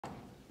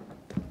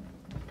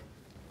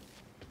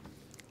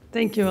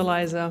Thank you,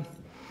 Eliza,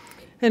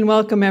 and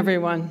welcome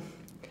everyone.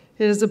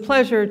 It is a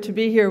pleasure to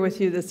be here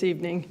with you this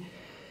evening.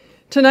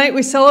 Tonight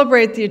we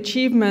celebrate the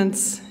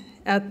achievements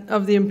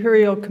of the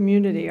Imperial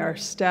community, our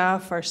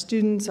staff, our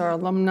students, our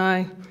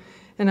alumni,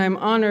 and I'm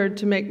honored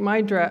to make my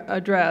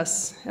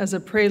address as a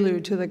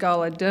prelude to the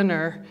gala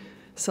dinner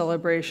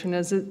celebration,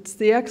 as it's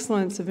the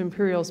excellence of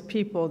Imperial's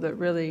people that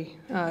really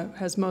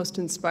has most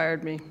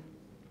inspired me.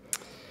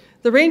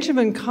 The range of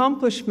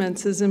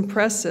accomplishments is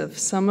impressive.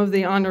 Some of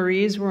the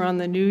honorees were on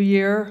the New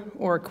Year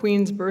or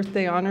Queen's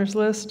Birthday Honors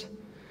List.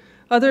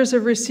 Others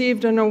have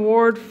received an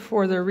award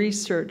for their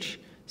research,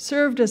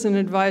 served as an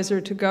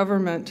advisor to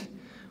government,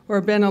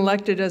 or been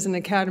elected as an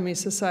Academy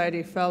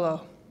Society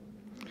Fellow.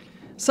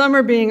 Some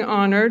are being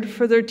honored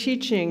for their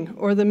teaching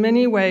or the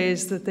many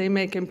ways that they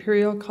make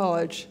Imperial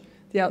College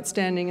the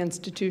outstanding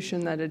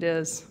institution that it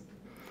is.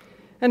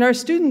 And our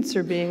students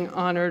are being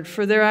honored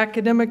for their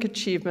academic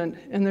achievement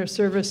and their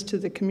service to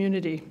the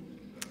community.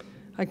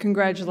 I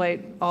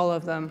congratulate all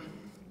of them.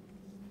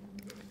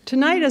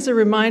 Tonight is a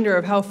reminder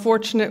of how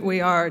fortunate we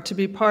are to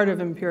be part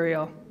of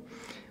Imperial.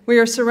 We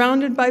are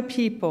surrounded by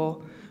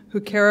people who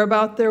care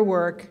about their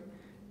work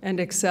and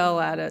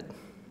excel at it.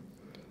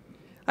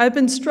 I've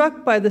been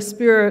struck by the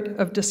spirit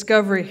of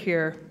discovery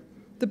here,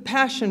 the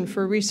passion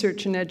for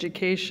research and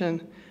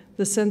education,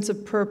 the sense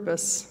of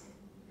purpose.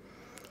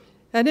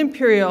 At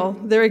Imperial,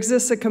 there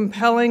exists a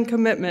compelling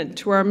commitment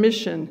to our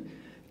mission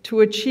to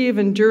achieve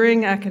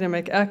enduring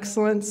academic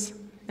excellence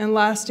and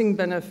lasting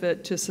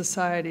benefit to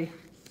society.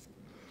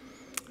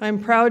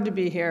 I'm proud to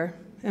be here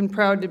and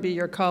proud to be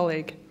your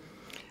colleague.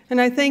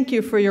 And I thank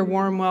you for your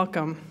warm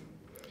welcome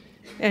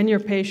and your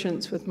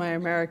patience with my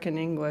American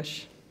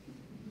English.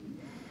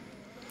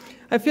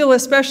 I feel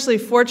especially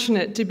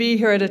fortunate to be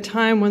here at a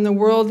time when the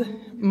world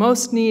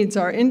most needs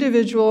our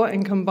individual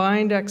and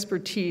combined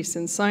expertise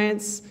in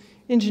science,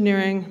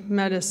 engineering,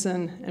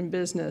 medicine, and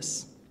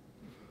business.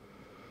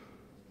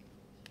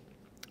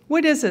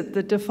 What is it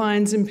that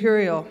defines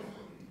Imperial?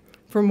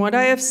 From what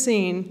I have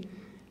seen,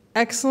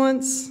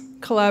 excellence,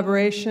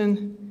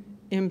 collaboration,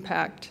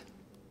 impact.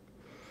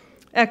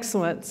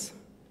 Excellence.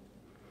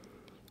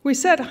 We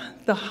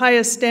set the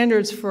highest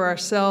standards for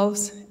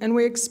ourselves, and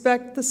we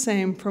expect the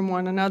same from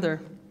one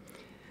another.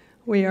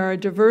 We are a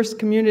diverse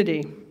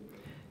community.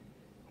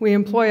 We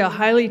employ a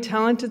highly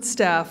talented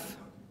staff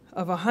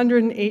of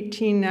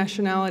 118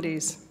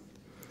 nationalities.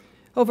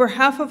 Over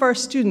half of our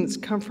students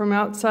come from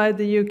outside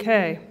the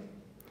UK,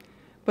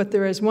 but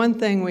there is one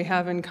thing we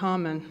have in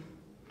common,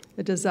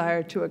 a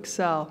desire to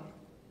excel.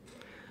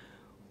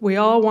 We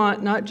all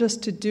want not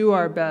just to do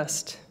our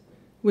best,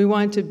 we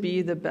want to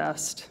be the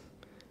best.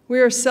 We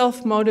are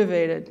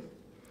self-motivated.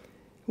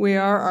 We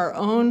are our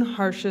own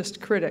harshest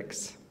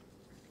critics.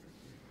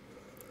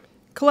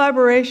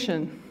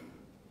 Collaboration.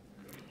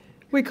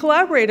 We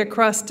collaborate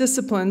across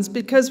disciplines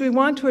because we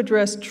want to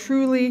address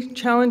truly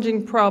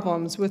challenging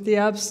problems with the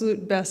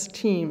absolute best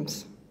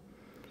teams.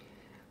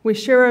 We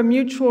share a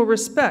mutual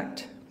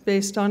respect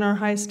based on our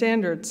high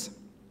standards.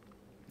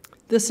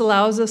 This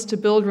allows us to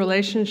build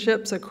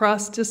relationships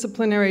across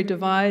disciplinary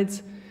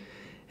divides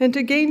and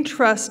to gain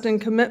trust and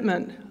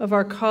commitment of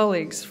our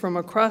colleagues from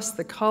across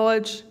the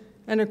college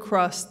and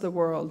across the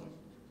world.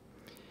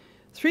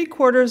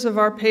 3/4 of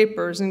our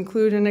papers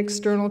include an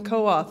external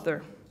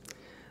co-author.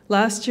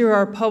 Last year,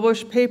 our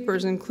published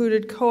papers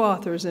included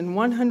co-authors in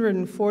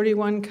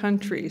 141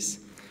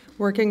 countries,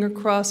 working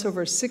across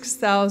over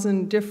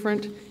 6,000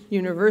 different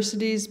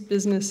universities,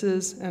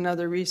 businesses, and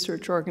other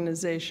research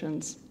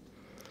organizations.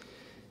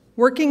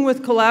 Working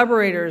with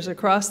collaborators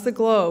across the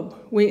globe,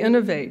 we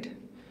innovate.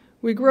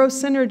 We grow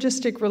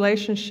synergistic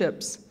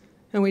relationships,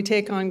 and we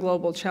take on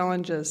global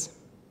challenges.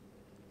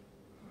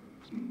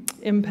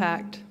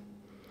 Impact.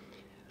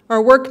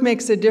 Our work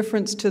makes a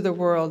difference to the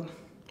world.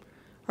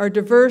 Our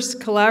diverse,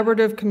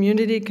 collaborative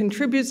community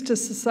contributes to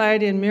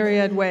society in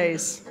myriad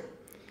ways.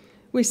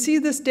 We see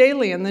this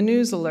daily in the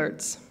news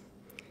alerts.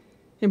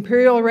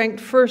 Imperial ranked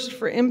first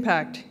for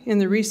impact in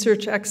the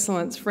Research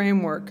Excellence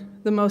Framework,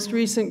 the most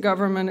recent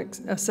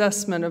government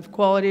assessment of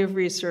quality of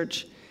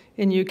research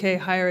in UK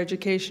higher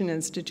education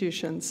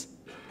institutions.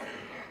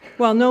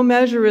 While no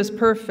measure is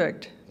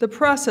perfect, the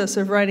process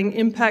of writing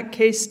impact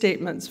case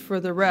statements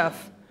for the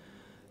REF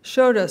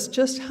showed us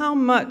just how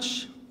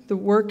much the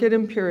work at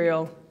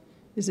Imperial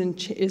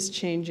is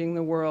changing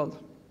the world.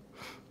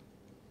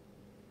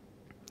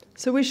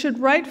 So we should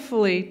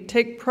rightfully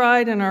take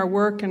pride in our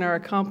work and our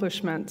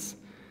accomplishments,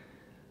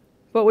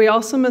 but we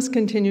also must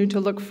continue to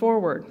look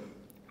forward.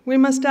 We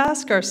must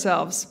ask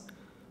ourselves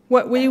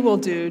what we will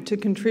do to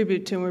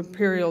contribute to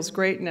Imperial's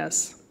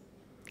greatness.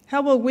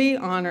 How will we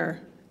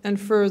honor and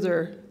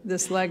further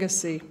this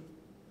legacy?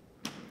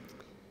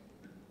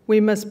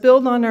 We must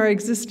build on our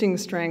existing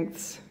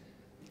strengths,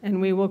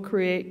 and we will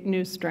create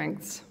new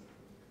strengths.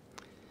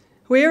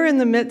 We are in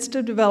the midst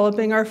of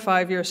developing our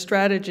 5-year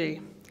strategy.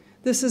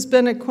 This has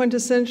been a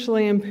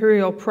quintessentially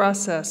Imperial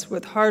process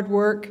with hard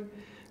work,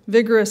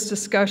 vigorous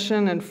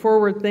discussion, and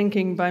forward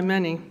thinking by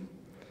many.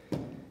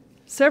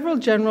 Several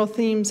general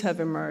themes have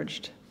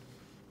emerged.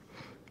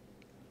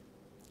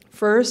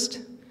 First,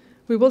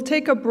 we will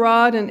take a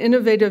broad and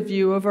innovative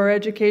view of our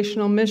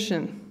educational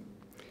mission.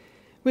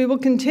 We will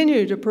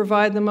continue to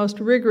provide the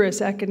most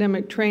rigorous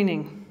academic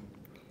training.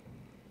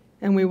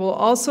 And we will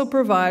also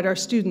provide our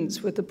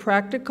students with the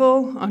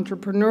practical,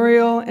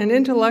 entrepreneurial, and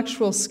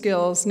intellectual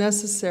skills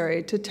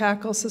necessary to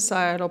tackle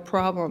societal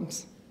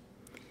problems.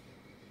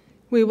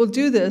 We will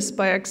do this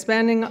by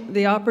expanding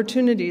the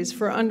opportunities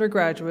for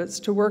undergraduates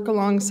to work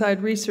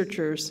alongside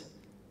researchers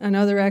and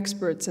other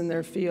experts in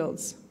their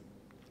fields.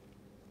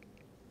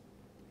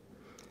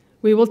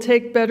 We will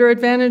take better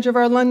advantage of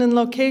our London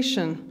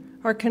location,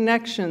 our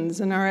connections,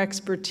 and our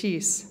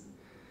expertise.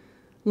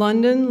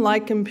 London,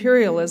 like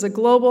Imperial, is a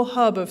global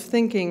hub of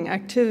thinking,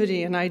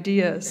 activity, and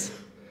ideas.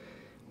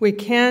 We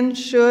can,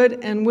 should,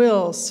 and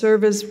will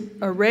serve as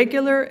a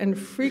regular and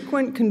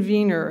frequent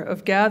convener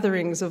of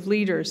gatherings of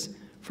leaders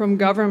from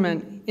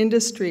government,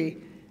 industry,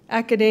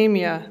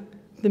 academia,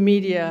 the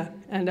media,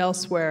 and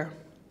elsewhere.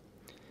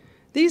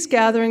 These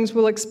gatherings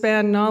will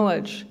expand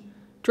knowledge,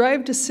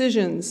 drive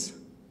decisions,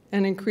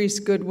 and increase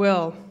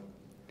goodwill.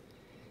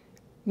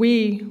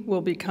 We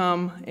will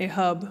become a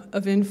hub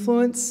of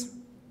influence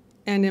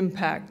and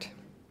impact.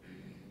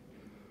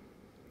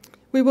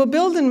 We will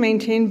build and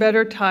maintain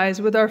better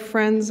ties with our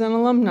friends and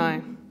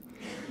alumni.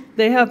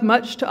 They have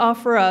much to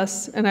offer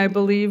us, and I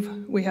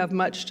believe we have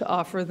much to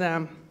offer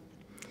them.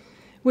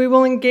 We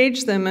will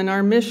engage them in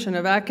our mission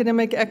of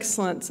academic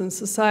excellence and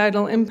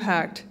societal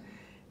impact,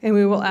 and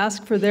we will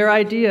ask for their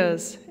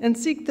ideas and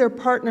seek their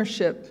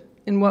partnership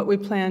in what we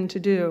plan to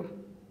do.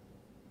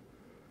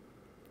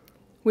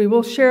 We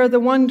will share the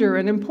wonder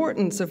and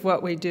importance of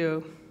what we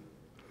do.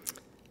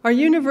 Our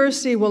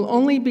university will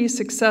only be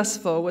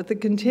successful with the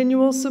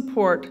continual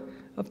support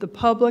of the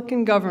public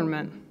and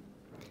government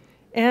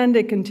and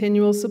a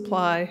continual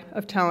supply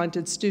of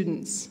talented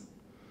students.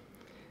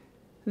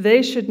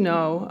 They should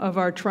know of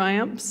our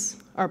triumphs,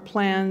 our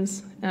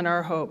plans, and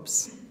our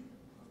hopes.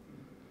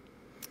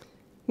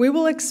 We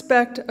will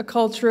expect a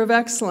culture of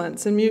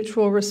excellence and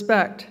mutual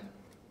respect.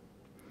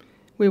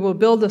 We will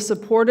build a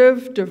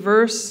supportive,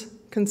 diverse,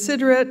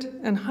 considerate,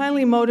 and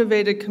highly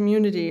motivated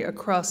community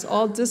across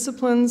all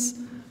disciplines,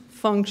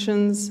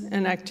 functions,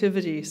 and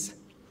activities.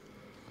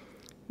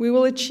 We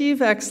will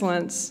achieve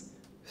excellence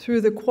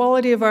through the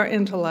quality of our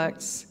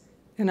intellects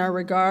and our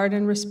regard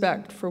and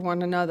respect for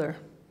one another.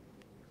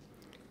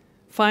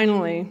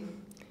 Finally,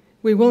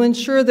 we will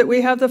ensure that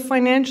we have the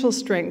financial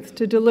strength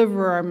to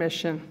deliver our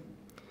mission.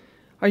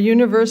 Our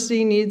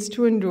university needs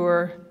to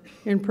endure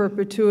in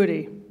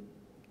perpetuity.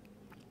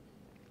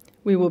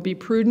 We will be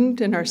prudent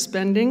in our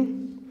spending.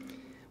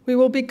 We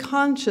will be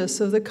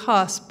conscious of the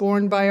costs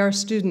borne by our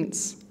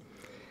students.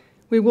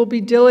 We will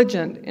be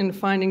diligent in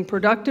finding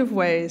productive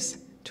ways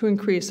to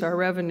increase our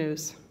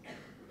revenues.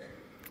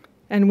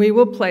 And we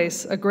will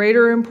place a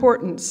greater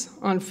importance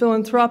on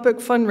philanthropic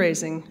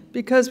fundraising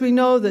because we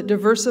know that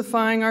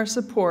diversifying our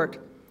support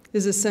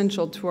is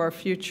essential to our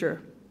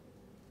future.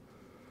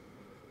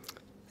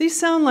 These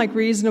sound like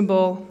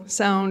reasonable,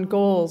 sound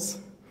goals,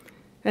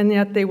 and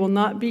yet they will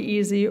not be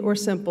easy or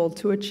simple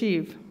to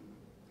achieve.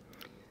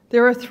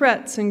 There are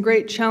threats and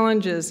great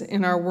challenges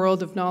in our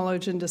world of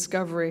knowledge and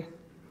discovery.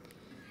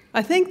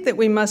 I think that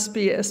we must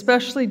be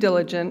especially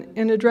diligent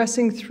in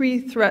addressing 3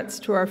 threats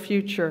to our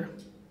future: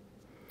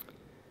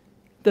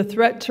 the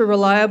threat to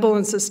reliable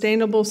and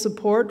sustainable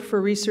support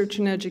for research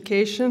and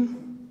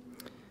education,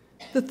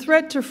 the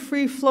threat to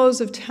free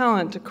flows of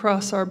talent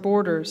across our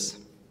borders,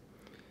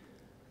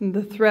 and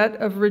the threat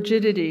of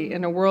rigidity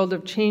in a world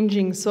of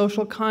changing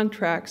social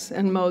contracts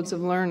and modes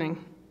of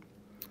learning.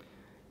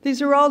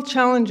 These are all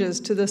challenges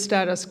to the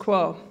status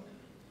quo.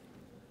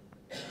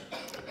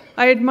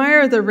 I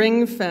admire the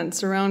ring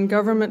fence around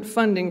government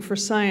funding for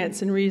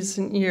science in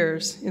recent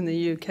years in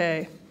the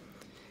UK.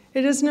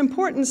 It is an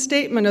important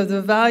statement of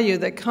the value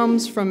that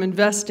comes from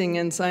investing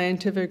in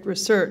scientific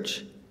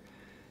research.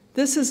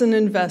 This is an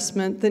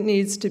investment that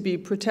needs to be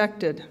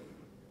protected.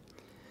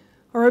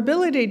 Our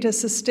ability to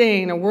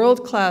sustain a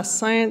world-class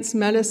science,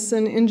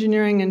 medicine,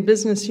 engineering, and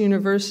business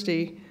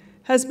university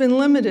has been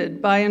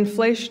limited by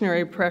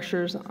inflationary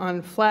pressures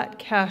on flat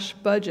cash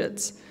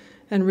budgets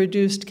and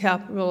reduced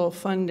capital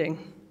funding.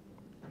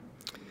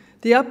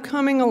 The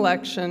upcoming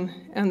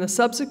election and the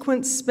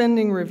subsequent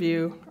spending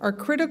review are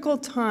critical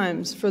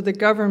times for the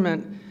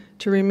government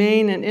to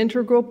remain an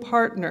integral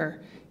partner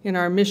in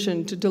our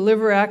mission to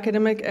deliver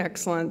academic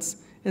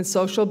excellence and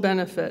social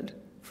benefit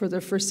for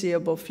the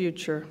foreseeable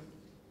future.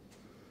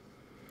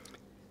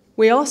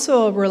 We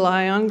also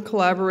rely on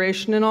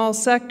collaboration in all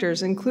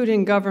sectors,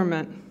 including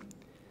government.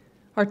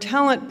 Our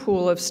talent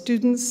pool of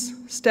students,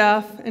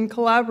 staff, and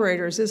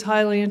collaborators is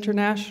highly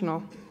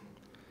international.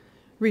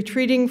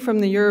 Retreating from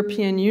the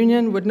European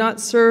Union would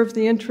not serve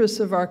the interests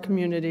of our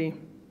community.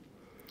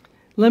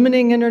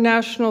 Limiting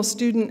international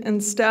student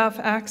and staff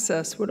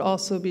access would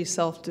also be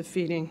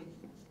self-defeating.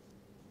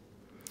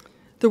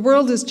 The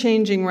world is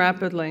changing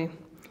rapidly.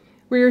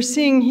 We are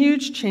seeing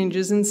huge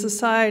changes in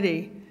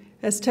society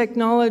as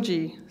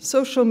technology,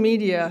 social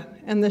media,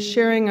 and the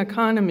sharing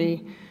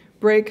economy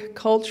break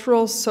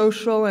cultural,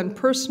 social, and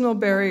personal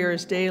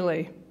barriers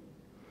daily.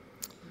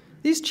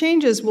 These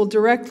changes will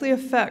directly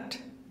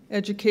affect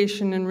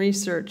education and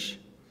research,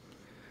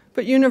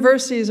 but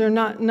universities are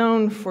not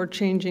known for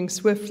changing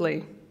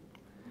swiftly.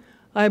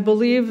 I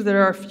believe that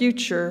our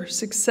future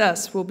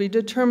success will be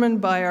determined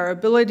by our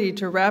ability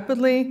to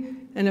rapidly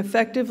and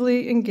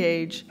effectively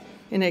engage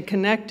in a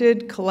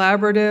connected,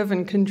 collaborative,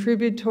 and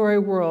contributory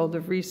world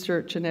of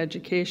research and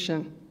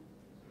education.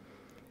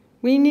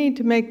 We need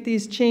to make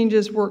these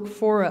changes work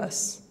for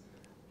us,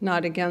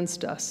 not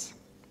against us.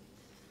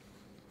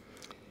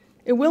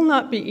 It will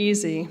not be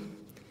easy.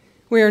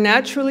 We are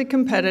naturally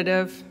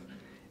competitive,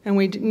 and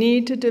we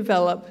need to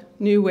develop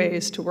new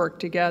ways to work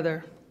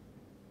together.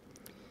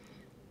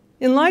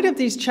 In light of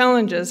these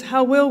challenges,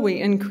 how will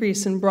we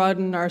increase and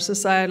broaden our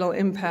societal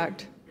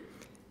impact?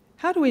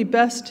 How do we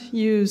best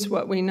use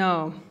what we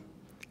know?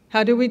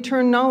 How do we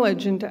turn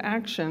knowledge into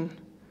action?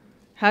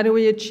 How do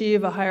we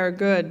achieve a higher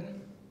good?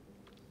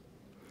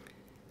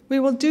 We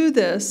will do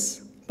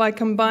this by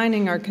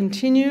combining our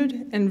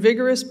continued and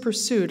vigorous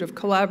pursuit of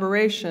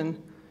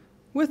collaboration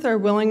with our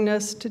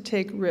willingness to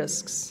take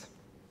risks.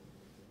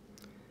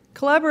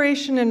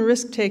 Collaboration and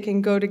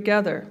risk-taking go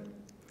together.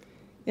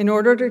 In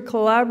order to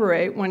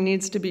collaborate, one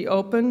needs to be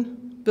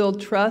open,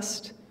 build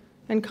trust,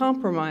 and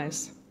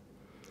compromise.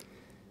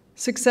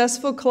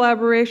 Successful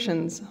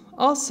collaborations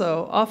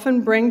also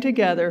often bring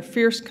together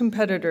fierce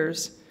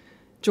competitors,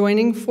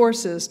 joining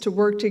forces to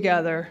work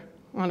together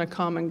on a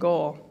common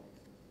goal.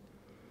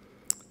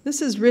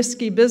 This is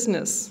risky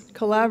business,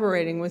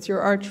 collaborating with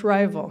your arch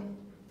rival.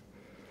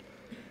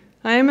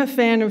 I am a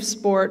fan of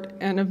sport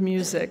and of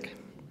music.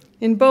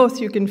 In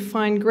both, you can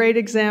find great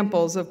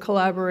examples of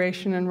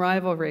collaboration and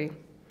rivalry.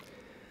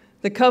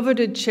 The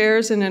coveted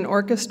chairs in an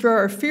orchestra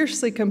are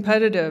fiercely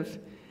competitive,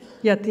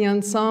 yet the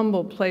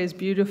ensemble plays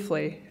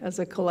beautifully as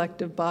a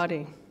collective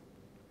body.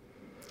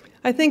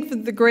 I think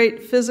that the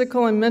great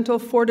physical and mental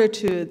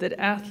fortitude that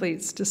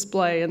athletes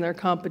display in their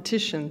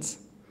competitions.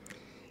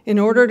 In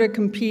order to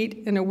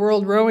compete in a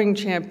World Rowing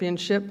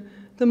Championship,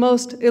 the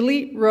most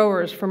elite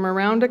rowers from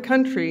around a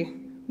country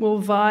will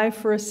vie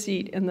for a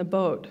seat in the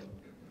boat.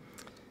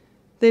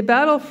 They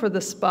battle for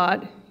the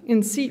spot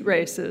in seat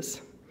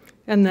races,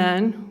 and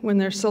then, when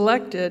they're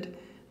selected,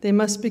 they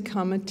must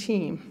become a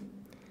team.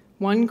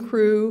 One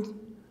crew,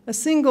 a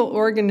single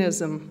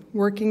organism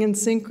working in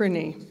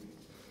synchrony,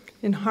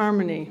 in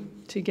harmony,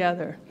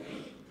 together.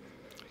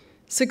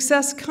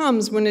 Success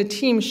comes when a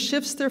team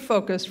shifts their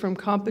focus from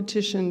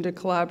competition to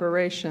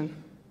collaboration.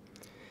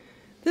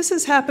 This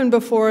has happened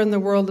before in the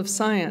world of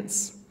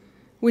science.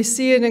 We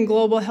see it in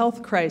global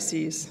health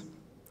crises.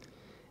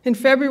 In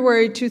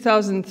February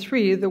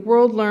 2003, the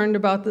world learned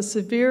about the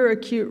severe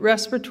acute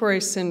respiratory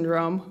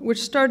syndrome,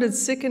 which started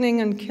sickening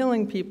and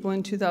killing people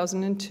in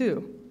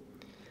 2002.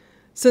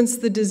 Since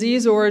the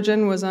disease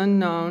origin was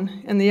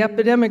unknown and the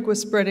epidemic was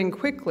spreading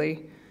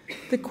quickly,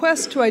 the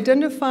quest to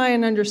identify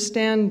and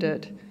understand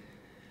it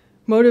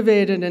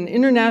motivated an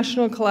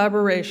international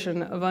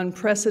collaboration of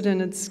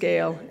unprecedented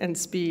scale and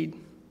speed.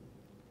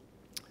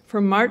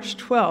 From March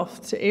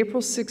 12th to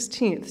April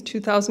 16th,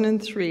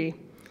 2003,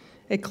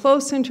 a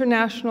close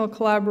international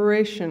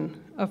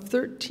collaboration of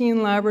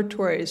 13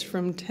 laboratories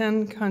from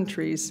 10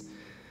 countries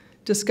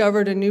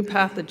discovered a new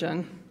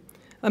pathogen,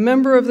 a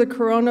member of the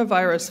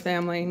coronavirus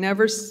family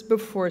never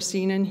before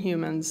seen in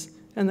humans,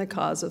 and the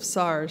cause of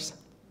SARS.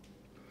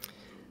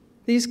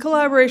 These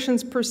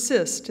collaborations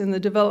persist in the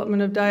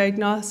development of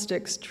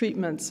diagnostics,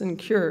 treatments, and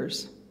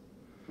cures.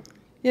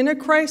 In a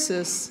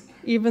crisis,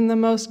 even the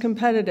most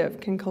competitive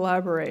can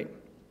collaborate.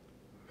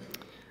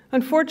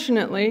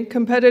 Unfortunately,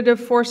 competitive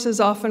forces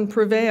often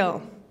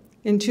prevail.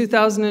 In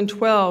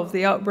 2012,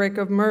 the outbreak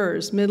of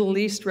MERS, Middle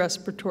East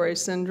Respiratory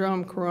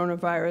Syndrome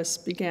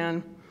coronavirus,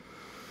 began.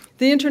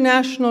 The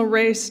international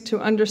race to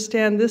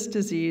understand this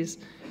disease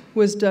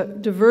was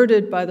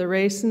diverted by the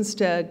race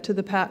instead to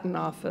the patent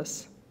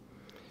office.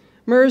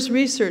 MERS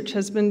research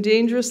has been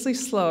dangerously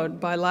slowed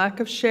by lack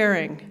of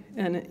sharing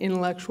and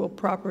intellectual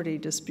property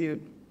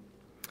dispute.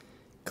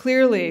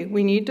 Clearly,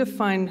 we need to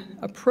find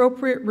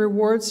appropriate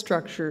reward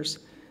structures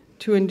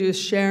to induce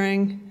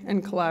sharing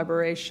and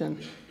collaboration.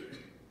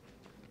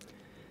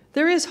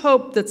 There is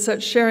hope that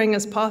such sharing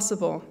is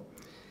possible.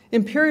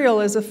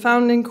 Imperial is a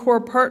founding core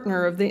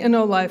partner of the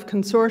InnoLife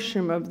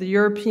Consortium of the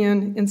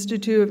European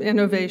Institute of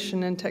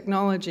Innovation and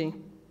Technology.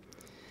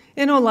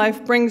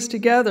 InnoLife brings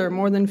together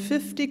more than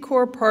 50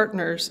 core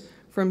partners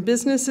from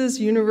businesses,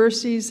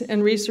 universities,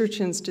 and research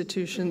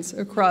institutions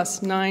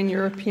across 9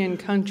 European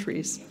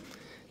countries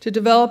to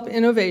develop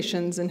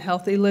innovations in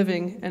healthy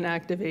living and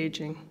active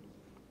aging.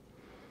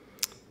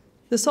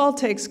 This all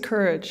takes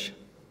courage.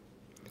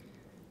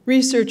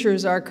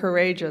 Researchers are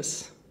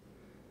courageous.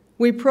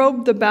 We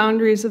probe the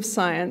boundaries of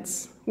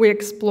science, we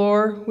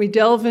explore, we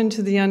delve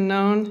into the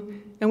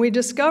unknown, and we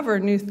discover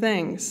new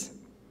things.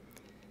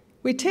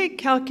 We take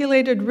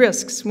calculated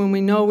risks when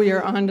we know we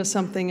are onto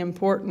something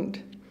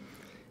important.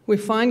 We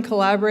find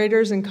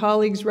collaborators and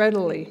colleagues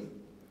readily.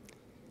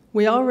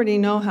 We already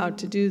know how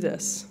to do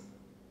this.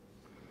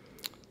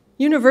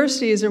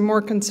 Universities are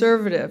more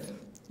conservative.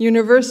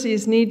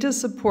 Universities need to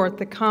support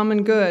the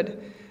common good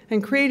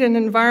and create an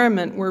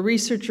environment where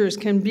researchers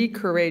can be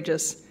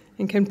courageous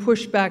and can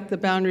push back the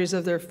boundaries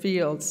of their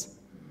fields.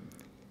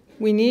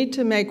 We need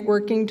to make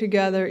working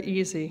together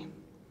easy.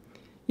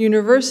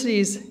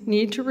 Universities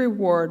need to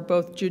reward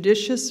both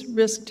judicious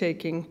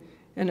risk-taking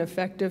and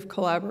effective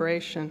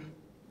collaboration.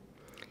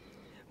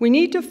 We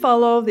need to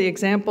follow the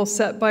example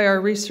set by our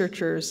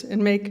researchers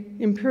and make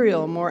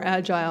Imperial more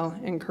agile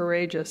and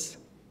courageous.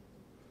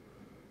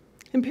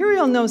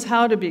 Imperial knows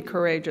how to be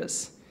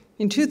courageous.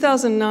 In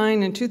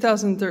 2009 and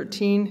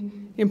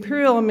 2013,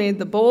 Imperial made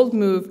the bold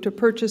move to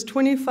purchase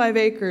 25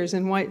 acres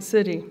in White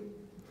City.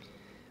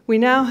 We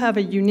now have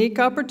a unique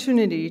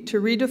opportunity to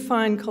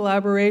redefine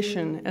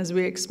collaboration as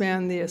we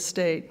expand the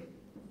estate.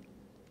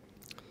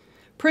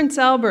 Prince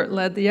Albert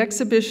led the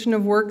exhibition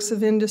of works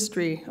of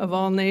industry of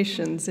all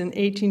nations in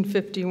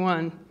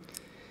 1851,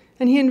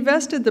 and he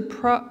invested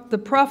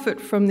the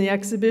profit from the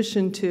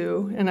exhibition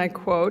to, and I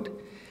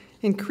quote,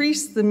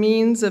 increase the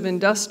means of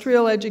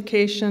industrial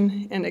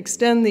education and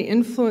extend the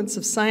influence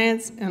of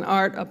science and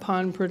art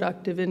upon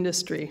productive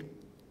industry.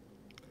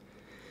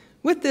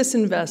 With this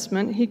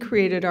investment, he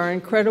created our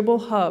incredible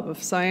hub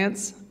of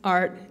science,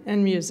 art,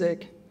 and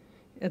music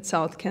at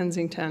South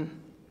Kensington.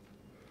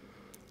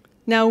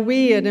 Now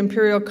we at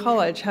Imperial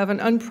College have an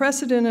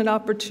unprecedented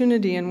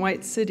opportunity in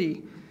White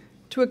City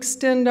to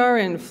extend our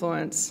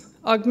influence,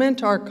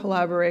 augment our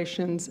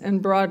collaborations,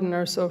 and broaden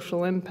our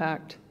social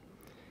impact.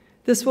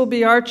 This will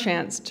be our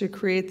chance to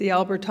create the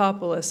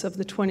Albertopolis of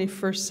the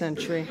 21st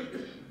century.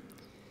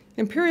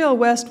 Imperial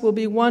West will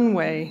be one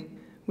way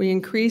we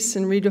increase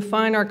and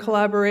redefine our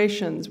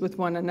collaborations with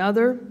one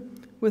another,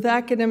 with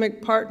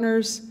academic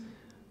partners,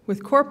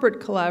 with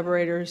corporate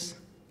collaborators,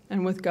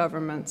 and with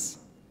governments.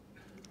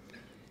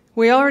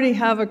 We already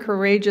have a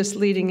courageous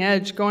leading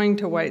edge going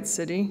to White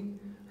City.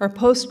 Our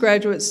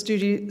postgraduate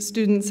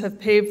students have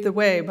paved the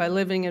way by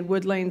living in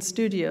Wood Lane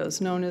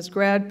Studios, known as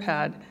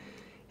GradPad,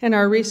 and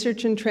our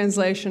research and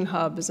translation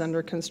hub is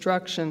under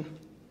construction.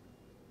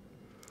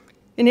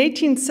 In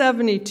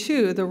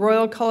 1872, the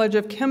Royal College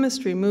of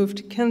Chemistry moved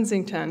to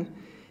Kensington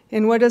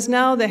in what is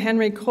now the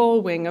Henry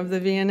Cole wing of the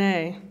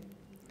V&A.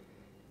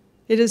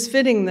 It is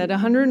fitting that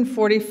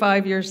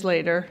 145 years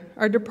later,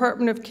 our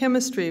Department of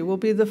Chemistry will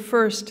be the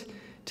first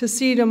to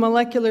seed a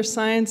molecular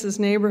sciences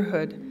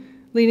neighborhood,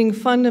 leading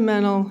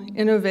fundamental,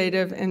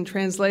 innovative, and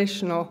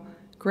translational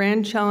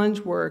grand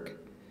challenge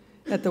work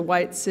at the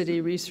White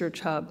City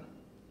Research Hub.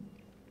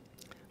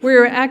 We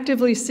are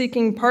actively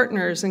seeking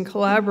partners and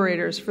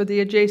collaborators for the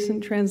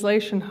adjacent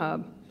translation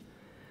hub.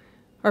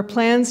 Our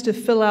plans to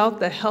fill out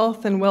the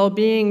health and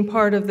well-being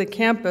part of the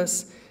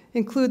campus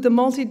include the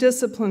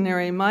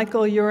multidisciplinary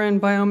Michael Uren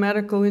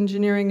Biomedical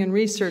Engineering and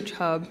Research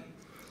Hub,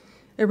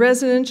 a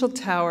residential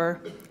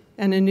tower,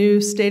 and a new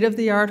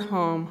state-of-the-art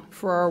home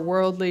for our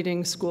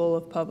world-leading School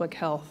of Public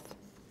Health.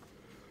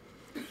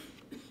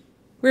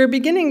 We are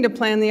beginning to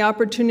plan the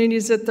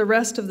opportunities at the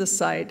rest of the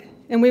site,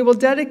 and we will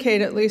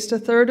dedicate at least a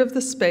third of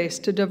the space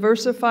to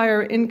diversify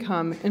our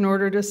income in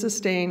order to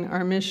sustain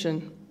our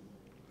mission.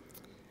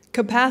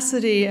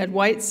 Capacity at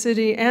White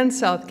City and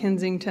South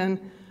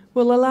Kensington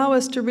will allow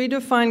us to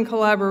redefine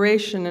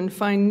collaboration and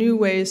find new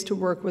ways to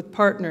work with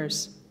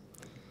partners.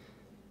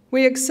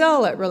 We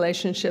excel at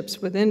relationships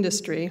with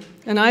industry,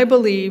 and I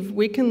believe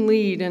we can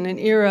lead in an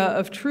era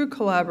of true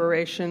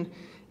collaboration,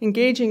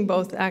 engaging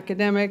both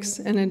academics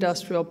and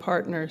industrial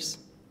partners.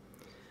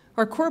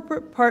 Our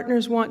corporate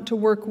partners want to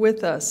work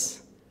with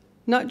us,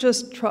 not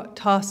just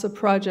toss a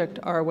project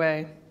our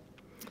way.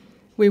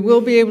 We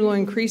will be able to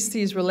increase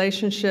these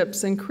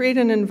relationships and create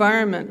an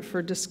environment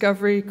for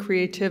discovery,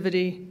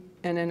 creativity,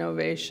 and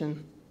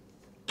innovation.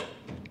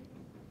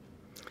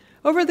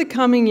 Over the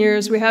coming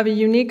years, we have a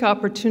unique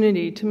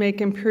opportunity to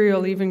make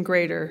Imperial even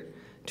greater,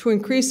 to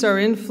increase our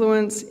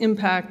influence,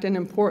 impact, and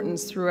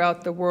importance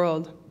throughout the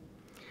world.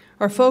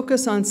 Our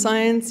focus on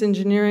science,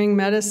 engineering,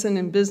 medicine,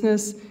 and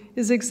business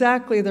is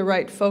exactly the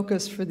right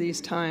focus for these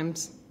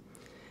times.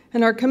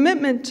 And our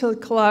commitment to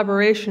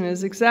collaboration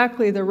is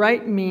exactly the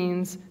right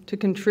means to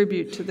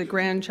contribute to the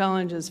grand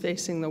challenges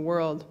facing the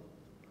world.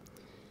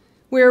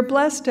 We are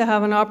blessed to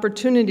have an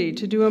opportunity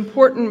to do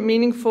important,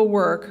 meaningful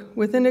work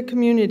within a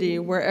community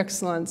where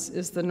excellence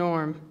is the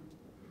norm.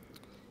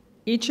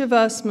 Each of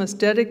us must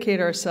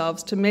dedicate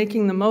ourselves to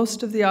making the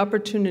most of the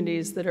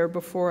opportunities that are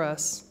before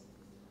us.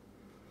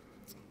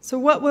 So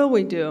what will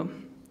we do?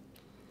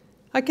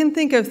 I can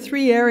think of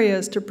 3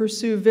 areas to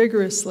pursue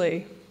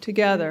vigorously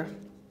together: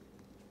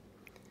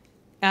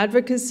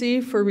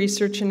 advocacy for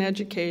research and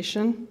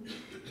education,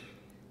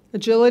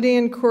 agility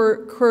and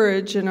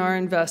courage in our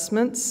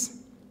investments,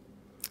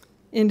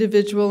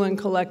 individual and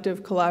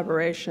collective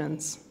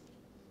collaborations.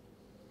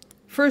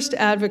 First,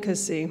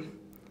 advocacy.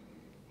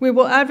 We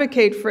will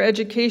advocate for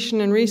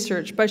education and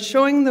research by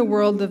showing the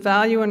world the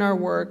value in our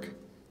work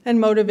and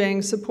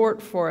motivating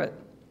support for it.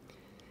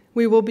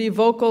 We will be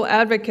vocal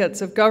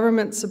advocates of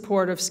government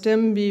support of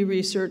STEM B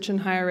research in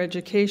higher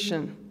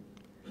education.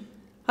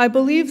 I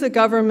believe the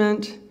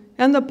government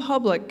and the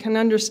public can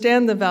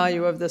understand the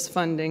value of this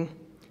funding,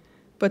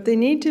 but they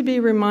need to be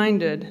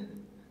reminded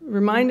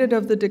reminded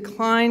of the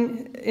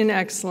decline in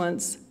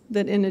excellence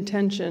that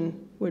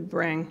inattention would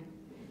bring.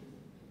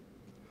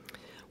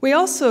 We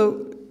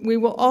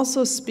will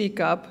also speak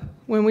up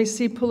when we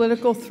see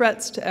political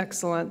threats to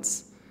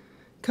excellence.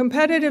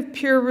 Competitive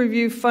peer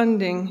review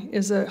funding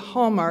is a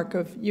hallmark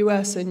of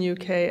US and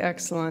UK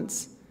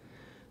excellence.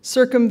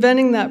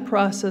 Circumventing that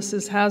process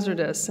is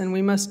hazardous, and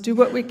we must do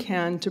what we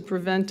can to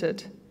prevent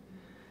it.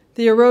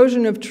 The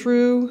erosion of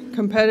true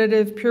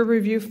competitive peer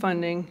review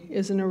funding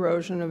is an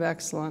erosion of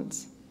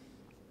excellence.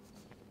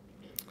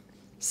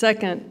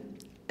 Second,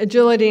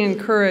 agility and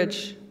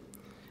courage.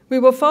 We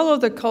will follow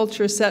the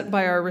culture set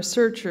by our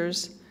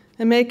researchers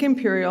and make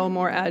Imperial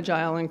more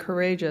agile and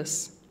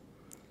courageous.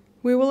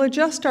 We will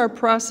adjust our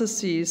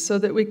processes so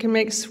that we can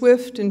make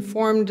swift,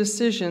 informed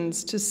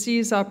decisions to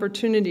seize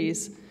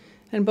opportunities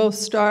and both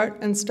start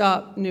and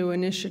stop new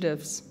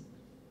initiatives.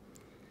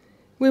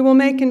 We will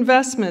make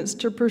investments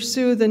to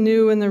pursue the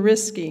new and the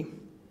risky.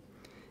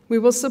 We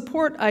will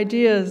support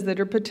ideas that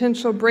are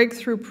potential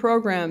breakthrough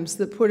programs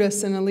that put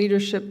us in a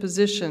leadership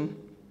position.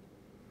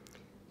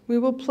 We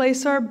will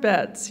place our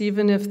bets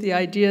even if the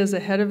idea is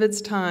ahead of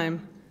its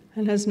time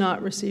and has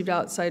not received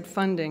outside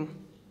funding.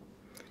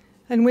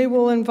 And we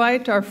will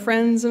invite our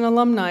friends and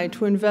alumni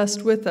to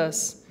invest with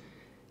us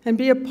and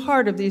be a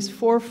part of these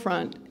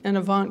forefront and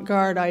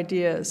avant-garde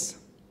ideas.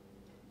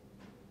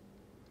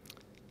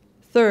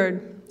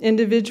 Third,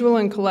 individual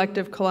and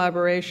collective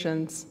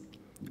collaborations.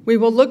 We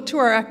will look to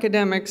our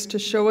academics to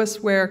show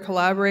us where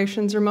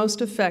collaborations are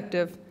most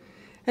effective,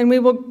 and we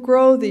will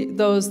grow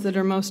those that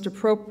are most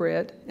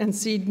appropriate and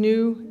seed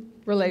new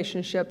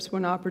relationships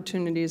when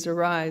opportunities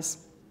arise.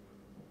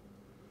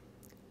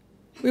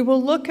 We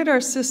will look at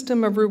our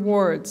system of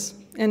rewards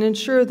and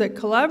ensure that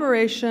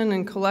collaboration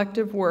and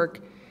collective work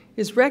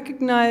is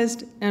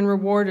recognized and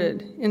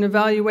rewarded in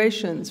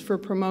evaluations for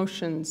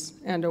promotions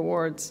and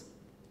awards.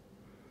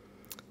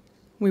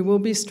 We will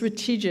be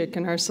strategic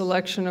in our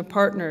selection of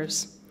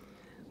partners.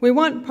 We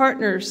want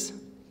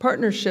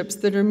partnerships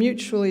that are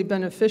mutually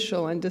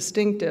beneficial and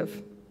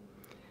distinctive.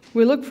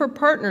 We look for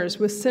partners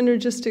with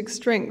synergistic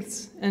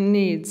strengths and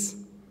needs.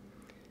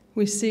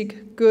 We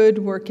seek good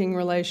working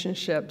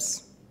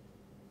relationships.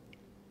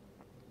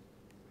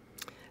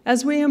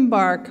 As we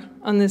embark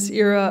on this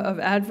era of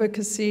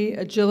advocacy,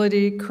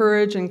 agility,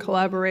 courage, and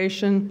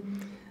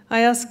collaboration,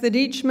 I ask that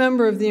each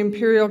member of the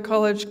Imperial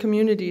College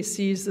community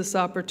seize this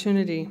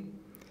opportunity.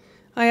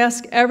 I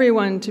ask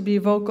everyone to be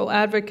vocal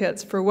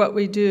advocates for what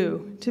we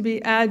do, to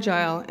be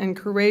agile and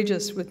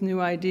courageous with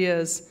new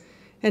ideas,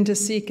 and to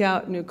seek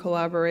out new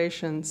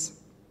collaborations.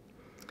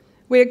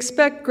 We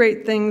expect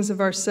great things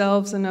of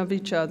ourselves and of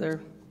each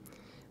other.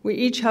 We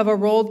each have a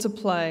role to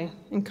play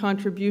and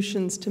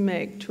contributions to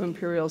make to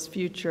Imperial's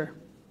future.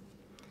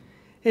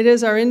 It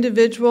is our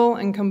individual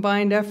and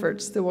combined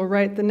efforts that will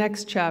write the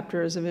next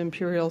chapters of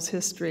Imperial's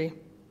history.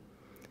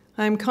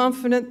 I am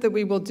confident that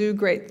we will do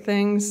great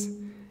things,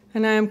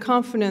 and I am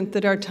confident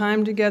that our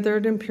time together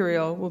at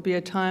Imperial will be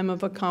a time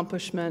of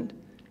accomplishment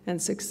and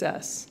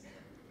success.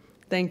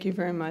 Thank you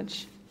very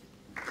much.